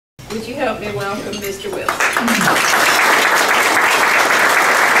Would you help me welcome Mr. Wilson?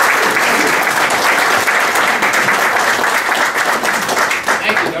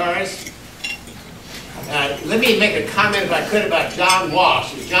 Thank you, Doris. Let me make a comment, if I could, about John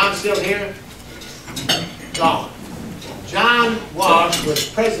Walsh. Is John still here? Gone. John Walsh was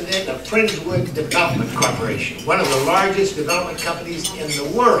president of Friendswood Development Corporation, one of the largest development companies in the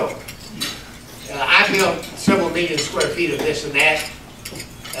world. I built several million square feet of this and that.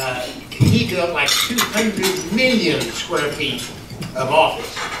 He built like 200 million square feet of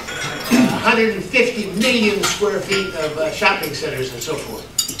office, 150 million square feet of shopping centers and so forth.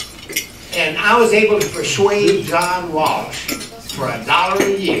 And I was able to persuade John Walsh for $1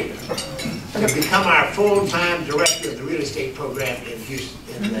 a year to become our full-time director of the real estate program in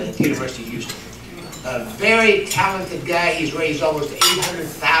Houston, in the University of Houston. A very talented guy. He's raised almost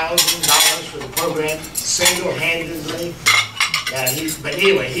 $800,000 for the program single-handedly. But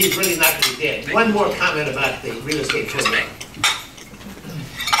anyway, he's really not going to be dead. One more comment about the real estate program.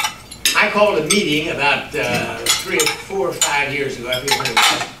 I called a meeting about 3 or 4 or 5 years ago, I think it was,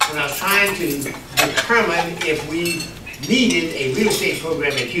 when I was trying to determine if we needed a real estate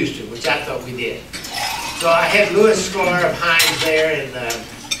program in Houston, which I thought we did. So I had Louis Sklar of Hines there,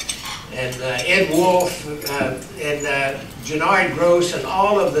 and Ed Wolf, and Gennard Gross, and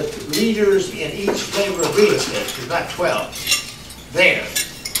all of the leaders in each flavor of real estate. There's about 12 there.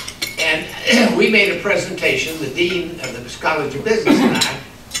 And we made a presentation, the Dean of the College of Business and I,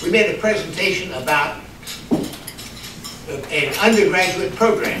 we made a presentation about an undergraduate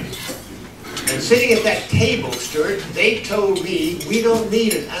program. And sitting at that table, Stuart, they told me, we don't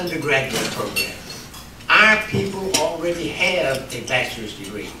need an undergraduate program. Our people already have a bachelor's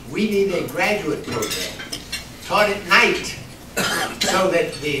degree. We need a graduate program taught at night so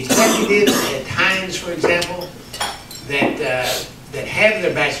that the executives at Hines, for example, that have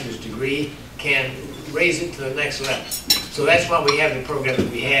their bachelor's degree can raise it to the next level. So that's why we have the program that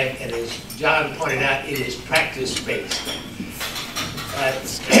we have, and as John pointed out, it is practice-based.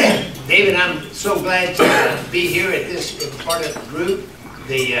 David, I'm so glad to be here at this part of the group.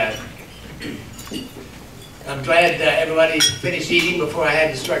 I'm glad everybody finished eating before I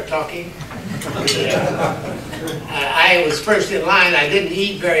had to start talking. I was first in line. I didn't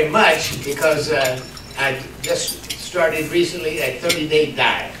eat very much because I just started recently a 30-day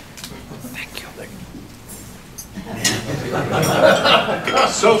diet.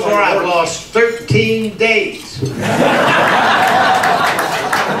 So far, I've lost 13 days.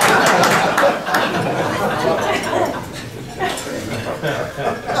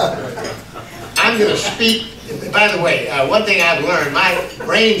 I'm going to speak. By the way, one thing I've learned, my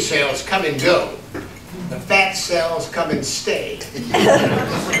brain cells come and go. The fat cells come and stay.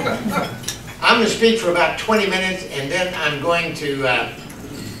 I'm going to speak for about 20 minutes, and then I'm going to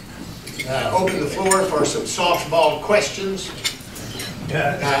open the floor for some softball questions.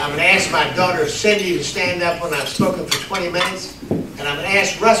 I'm going to ask my daughter Cindy to stand up when I've spoken for 20 minutes, and I'm going to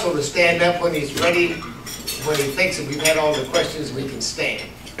ask Russell to stand up when he's ready, when he thinks that we've had all the questions, we can stand.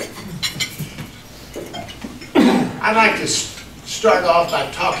 I'd like to start off by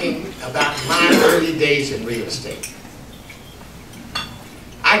talking about my early days in real estate.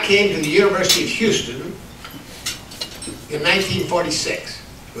 I came to the University of Houston in 1946.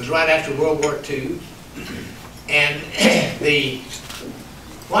 It was right after World War II. And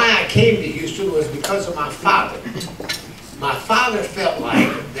why I came to Houston was because of my father. My father felt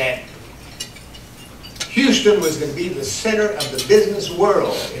like that Houston was going to be the center of the business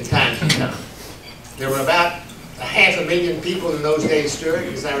world in time to come. There were about 500,000 people in those days, Stuart,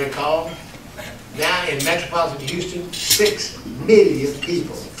 as I recall. Now in metropolitan Houston, 6 million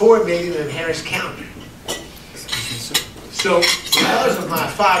people, 4 million in Harris County. So because of my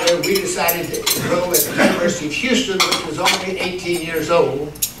father, we decided to enroll at the University of Houston, which was only 18 years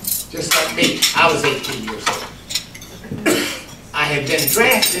old, just like me. I was 18 years old. I had been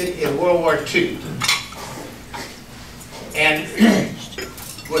drafted in World War II and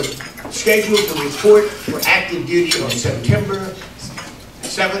was scheduled to report for active duty on September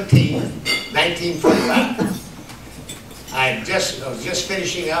 17, 1945. I was just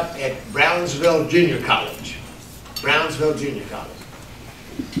finishing up at Brownsville Junior College. Brownsville Junior College.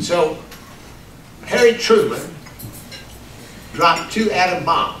 So Harry Truman dropped 2 atom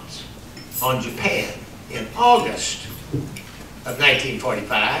bombs on Japan in August of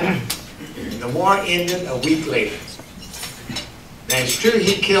 1945. And the war ended a week later. Now it's true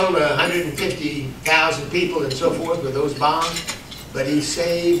he killed 150,000 people and so forth with those bombs, but he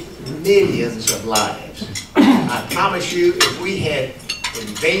saved millions of lives. I promise you, if we had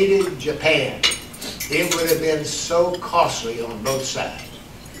invaded Japan, it would have been so costly on both sides.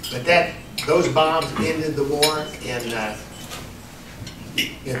 But those bombs ended the war in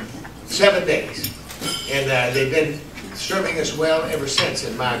 7 days. And they've been serving us well ever since,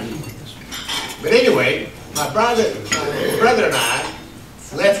 in my view. But anyway, my brother and I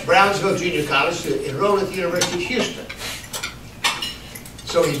left Brownsville Junior College to enroll at the University of Houston.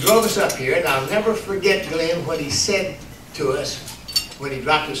 So he drove us up here, and I'll never forget, Glenn, what he said to us when he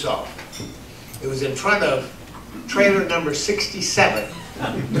dropped us off. It was in front of trailer number 67,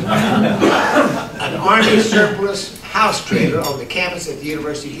 an Army surplus house trailer on the campus at the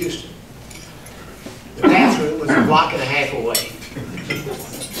University of Houston. The bathroom was a block and a half away.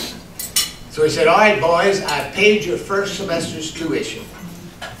 So he said, all right, boys, I paid your first semester's tuition.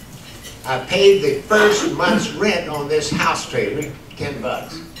 I paid the first month's rent on this house trailer,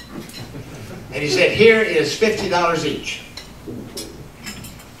 $10. And he said, here is $50 each.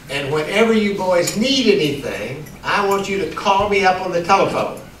 And whenever you boys need anything, I want you to call me up on the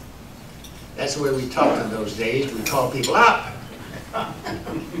telephone. That's the way we talked in those days. We called people up.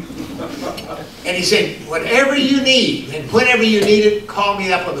 And he said, whatever you need, and whenever you need it, call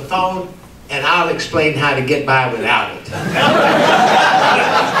me up on the phone, and I'll explain how to get by without it.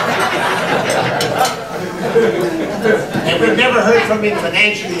 And we've never heard from him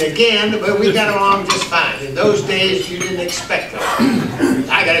financially again, but we got along just fine. In those days, you didn't expect them.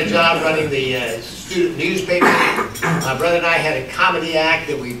 I got a job running the student newspaper. My brother and I had a comedy act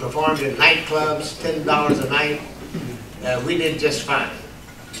that we performed in nightclubs, $10 a night. We did just fine.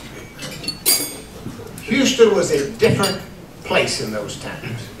 Houston was a different place in those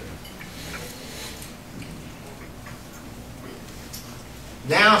times.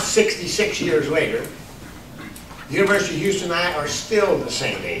 Now, 66 years later, the University of Houston and I are still the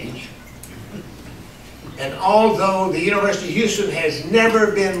same age. And although the University of Houston has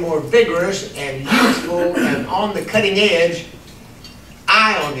never been more vigorous and youthful and on the cutting edge,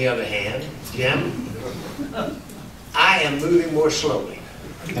 I, on the other hand, Jim, I am moving more slowly.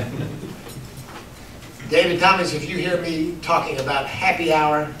 David Thomas, if you hear me talking about happy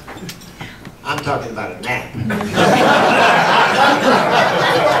hour, I'm talking about a nap.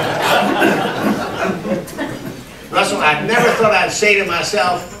 Russell, I never thought I'd say to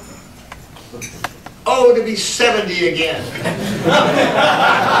myself, oh, to be 70 again.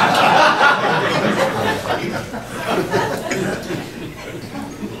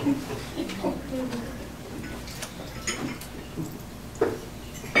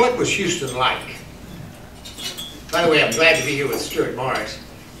 What was Houston like? By the way, I'm glad to be here with Stuart Morris,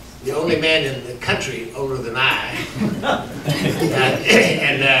 the only man in the country older than I.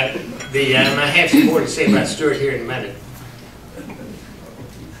 And I have some more to say about Stuart here in a minute.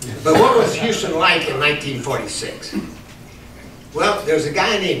 But what was Houston like in 1946? Well, there's a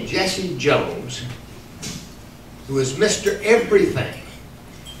guy named Jesse Jones who was Mr. Everything.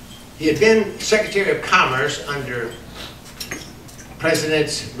 He had been Secretary of Commerce under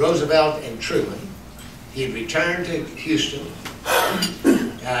Presidents Roosevelt and Truman. He had returned to Houston,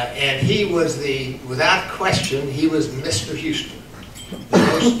 and he was without question, he was Mr. Houston. The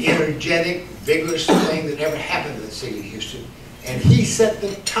most energetic, vigorous thing that ever happened to the city of Houston. And he set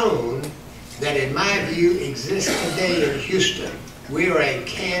the tone that, in my view, exists today in Houston. We are a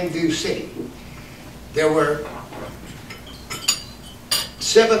can-do city. There were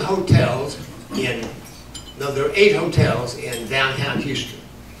 8 hotels in downtown Houston.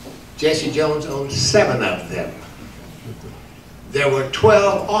 Jesse Jones owned 7 of them. There were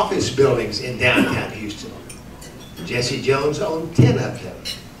 12 office buildings in downtown Houston. Jesse Jones owned 10 of them.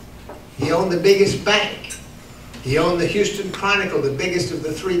 He owned the biggest bank. He owned the Houston Chronicle, the biggest of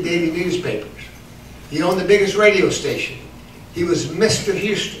the 3 daily newspapers. He owned the biggest radio station. He was Mr.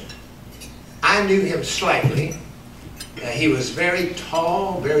 Houston. I knew him slightly. He was very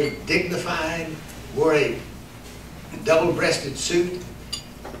tall, very dignified, wore a double-breasted suit.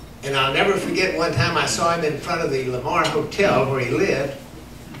 And I'll never forget one time I saw him in front of the Lamar Hotel where he lived,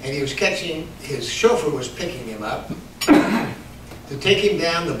 and he was his chauffeur was picking him up to take him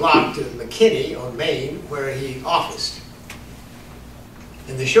down the block to McKinney on Main where he officed.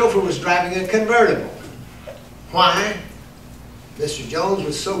 And the chauffeur was driving a convertible. Why? Mr. Jones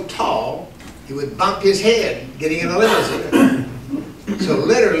was so tall, he would bump his head getting in a limousine. So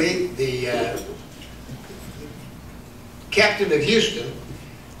literally, the captain of Houston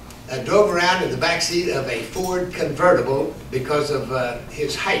drove around in the back seat of a Ford convertible because of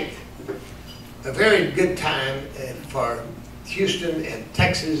his height. A very good time for Houston and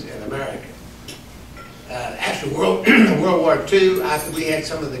Texas and America. After World War II, I think we had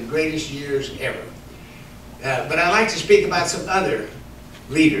some of the greatest years ever. But I'd like to speak about some other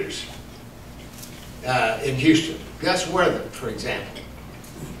leaders in Houston. Gus Wortham, for example.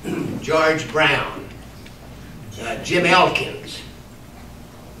 George Brown, Jim Elkins.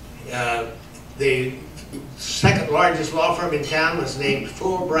 The second largest law firm in town was named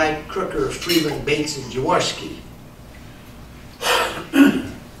Fulbright, Crooker, Freeman, Bates, and Jaworski.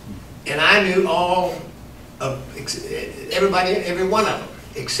 And I knew all of everybody, every one of them,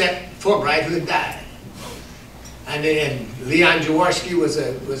 except Fulbright, who had died. And Leon Jaworski was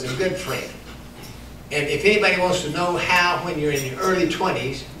a good friend. And if anybody wants to know how, when you're in your early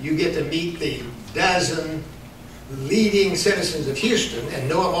 20s, you get to meet the dozen leading citizens of Houston and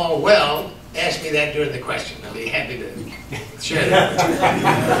know them all well, ask me that during the question. I'll be happy to share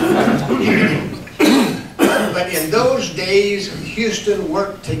that with you. But in those days, Houston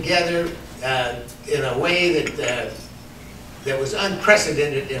worked together in a way that was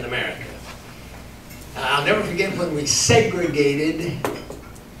unprecedented in America. I'll never forget when we segregated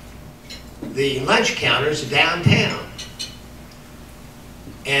the lunch counters downtown.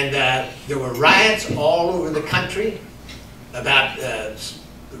 And there were riots all over the country about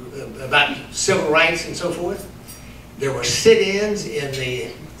civil rights and so forth. There were sit-ins in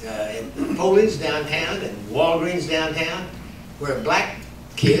the Foley's downtown and Walgreens downtown, where black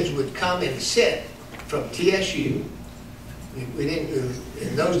kids would come and sit from TSU.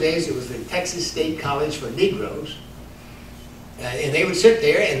 In those days, it was the Texas State College for Negroes. And they would sit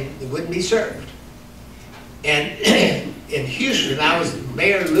there and it wouldn't be served. And in Houston,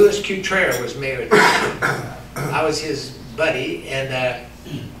 Mayor Louis Cutrera was mayor at Houston. I was his buddy, and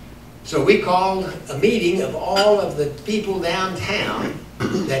so we called a meeting of all of the people downtown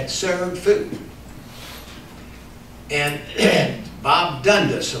that served food. And Bob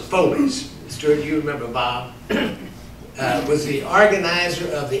Dundas of Foley's, Stuart, you remember Bob, was the organizer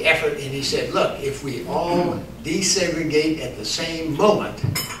of the effort, and he said, look, if we all desegregate at the same moment,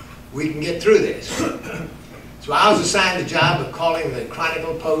 we can get through this. So I was assigned the job of calling the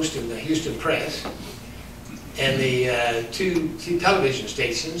Chronicle Post and the Houston Press and the two television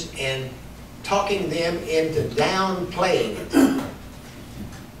stations and talking them into downplaying it.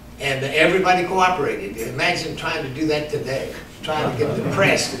 And everybody cooperated. Imagine trying to do that today, trying to get the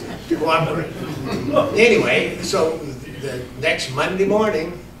press to cooperate. Anyway, so the next Monday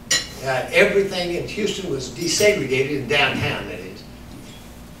morning, everything in Houston was desegregated in downtown, that is.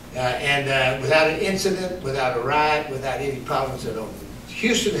 And without an incident, without a riot, without any problems at all.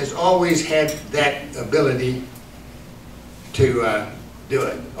 Houston has always had that ability to do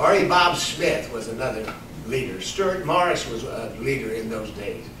it. R.E. Bob Smith was another leader. Stuart Morris was a leader in those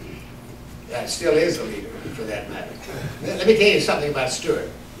days. Still is a leader, for that matter. Let me tell you something about Stuart.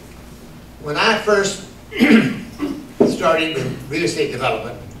 When I first started in real estate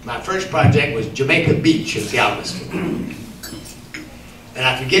development, my first project was Jamaica Beach in Galveston. And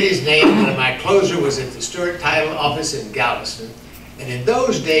I forget his name, but my closer was at the Stuart Title office in Galveston. And in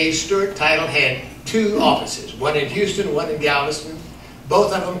those days, Stuart Title had two offices, one in Houston, one in Galveston,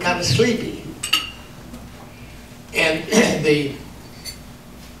 both of them kind of sleepy. And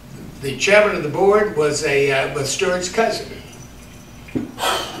the chairman of the board was Stuart's cousin.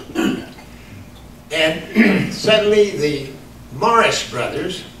 And suddenly the Morris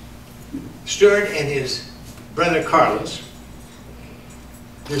brothers, Stuart and his brother Carlos,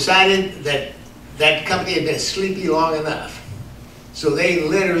 decided that that company had been sleepy long enough. So they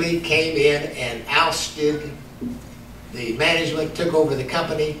literally came in and ousted the management, took over the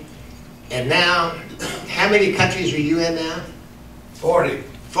company, and now, how many countries are you in now? 40.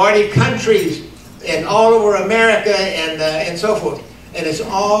 40 countries, and all over America and so forth. And it's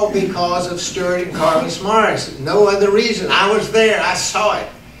all because of Stuart and Carlos Morris. No other reason. I was there. I saw it.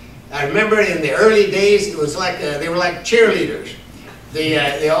 I remember in the early days, it was like they were like cheerleaders.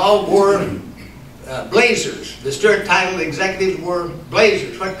 They all wore blazers. The Stuart Title executives wore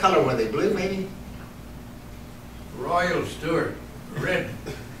blazers. What color were they? Blue, maybe? Royal Stuart. Red.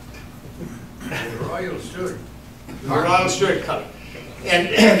 Royal Stuart. Royal Stuart color. And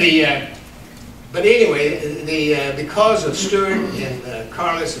but anyway, because of Stuart and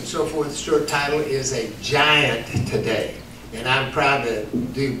Carlos and so forth, Stuart Title is a giant today. And I'm proud to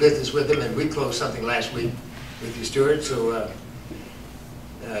do business with them. And we closed something last week with you, Stuart, so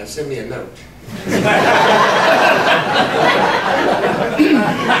send me a note.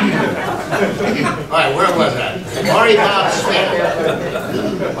 All right, where was I? R.E. Bob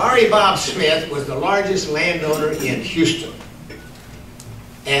Smith. R.E. Bob Smith was the largest landowner in Houston.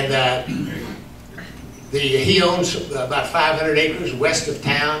 And he owns about 500 acres west of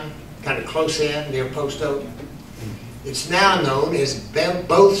town, kind of close in, near Post Oak. It's now known as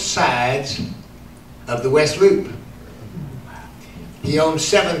both sides of the West Loop. He owns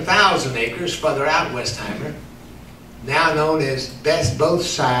 7,000 acres further out Westheimer. now known as Best Both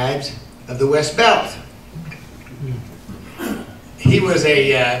Sides of the West Belt. He was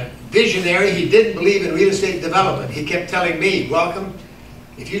a visionary. He didn't believe in real estate development. He kept telling me, Welcome,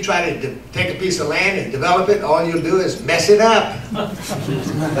 if you try to take a piece of land and develop it, all you'll do is mess it up.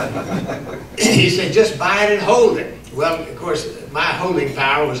 He said, just buy it and hold it. Well, of course, my holding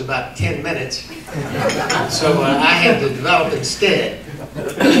power was about 10 minutes, so I had to develop instead.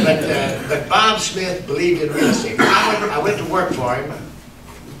 But Bob Smith believed in real estate. I went to work for him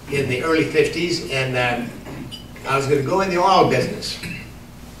in the early 50s, and I was going to go in the oil business.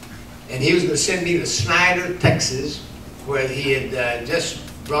 And he was going to send me to Snyder, Texas, where he had just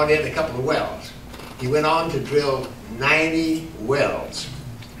brought in a couple of wells. He went on to drill 90 wells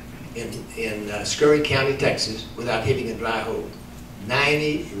in Scurry County, Texas, without hitting a dry hole.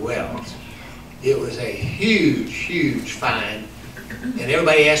 90 wells. It was a huge, huge find. And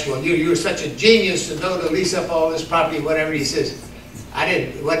everybody asked, well, you were such a genius to know to lease up all this property, whatever. He says,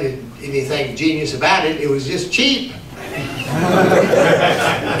 wasn't anything genius about it. It was just cheap.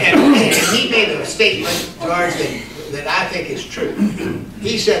 and he made a statement, George, that I think is true.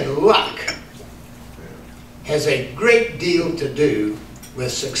 He said, luck has a great deal to do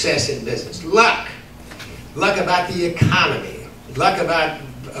with success in business. Luck. Luck about the economy. Luck about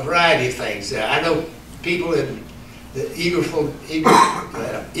a variety of things. I know people in the Eagle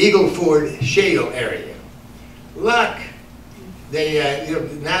Ford Shale area. Luck. They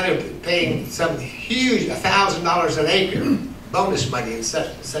now they're paying some huge $1,000 an acre bonus money and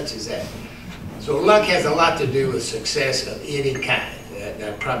such as that. So luck has a lot to do with success of any kind.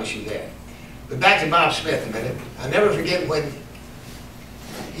 I promise you that. But back to Bob Smith a minute. I'll never forget when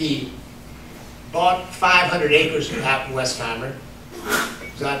he bought 500 acres out in Westheimer.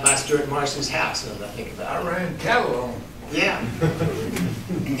 It was out by Stuart Morrison's house, now that I think about it. I ran cattle on. Yeah.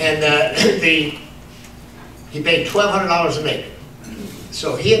 And he paid $1,200 an acre.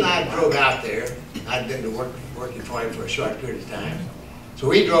 So he and I drove out there. I'd been to working for him for a short period of time. So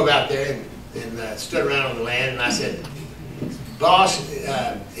we drove out there and stood around on the land, and I said, boss,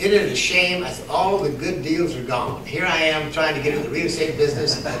 isn't it a shame? I said, all the good deals are gone. Here I am trying to get in the real estate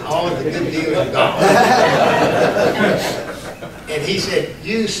business, and all of the good deals are gone. And he said,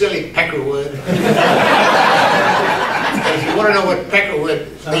 you silly peckerwood. And if you want to know what peckerwood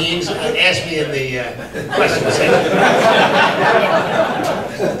means, ask me in the question section.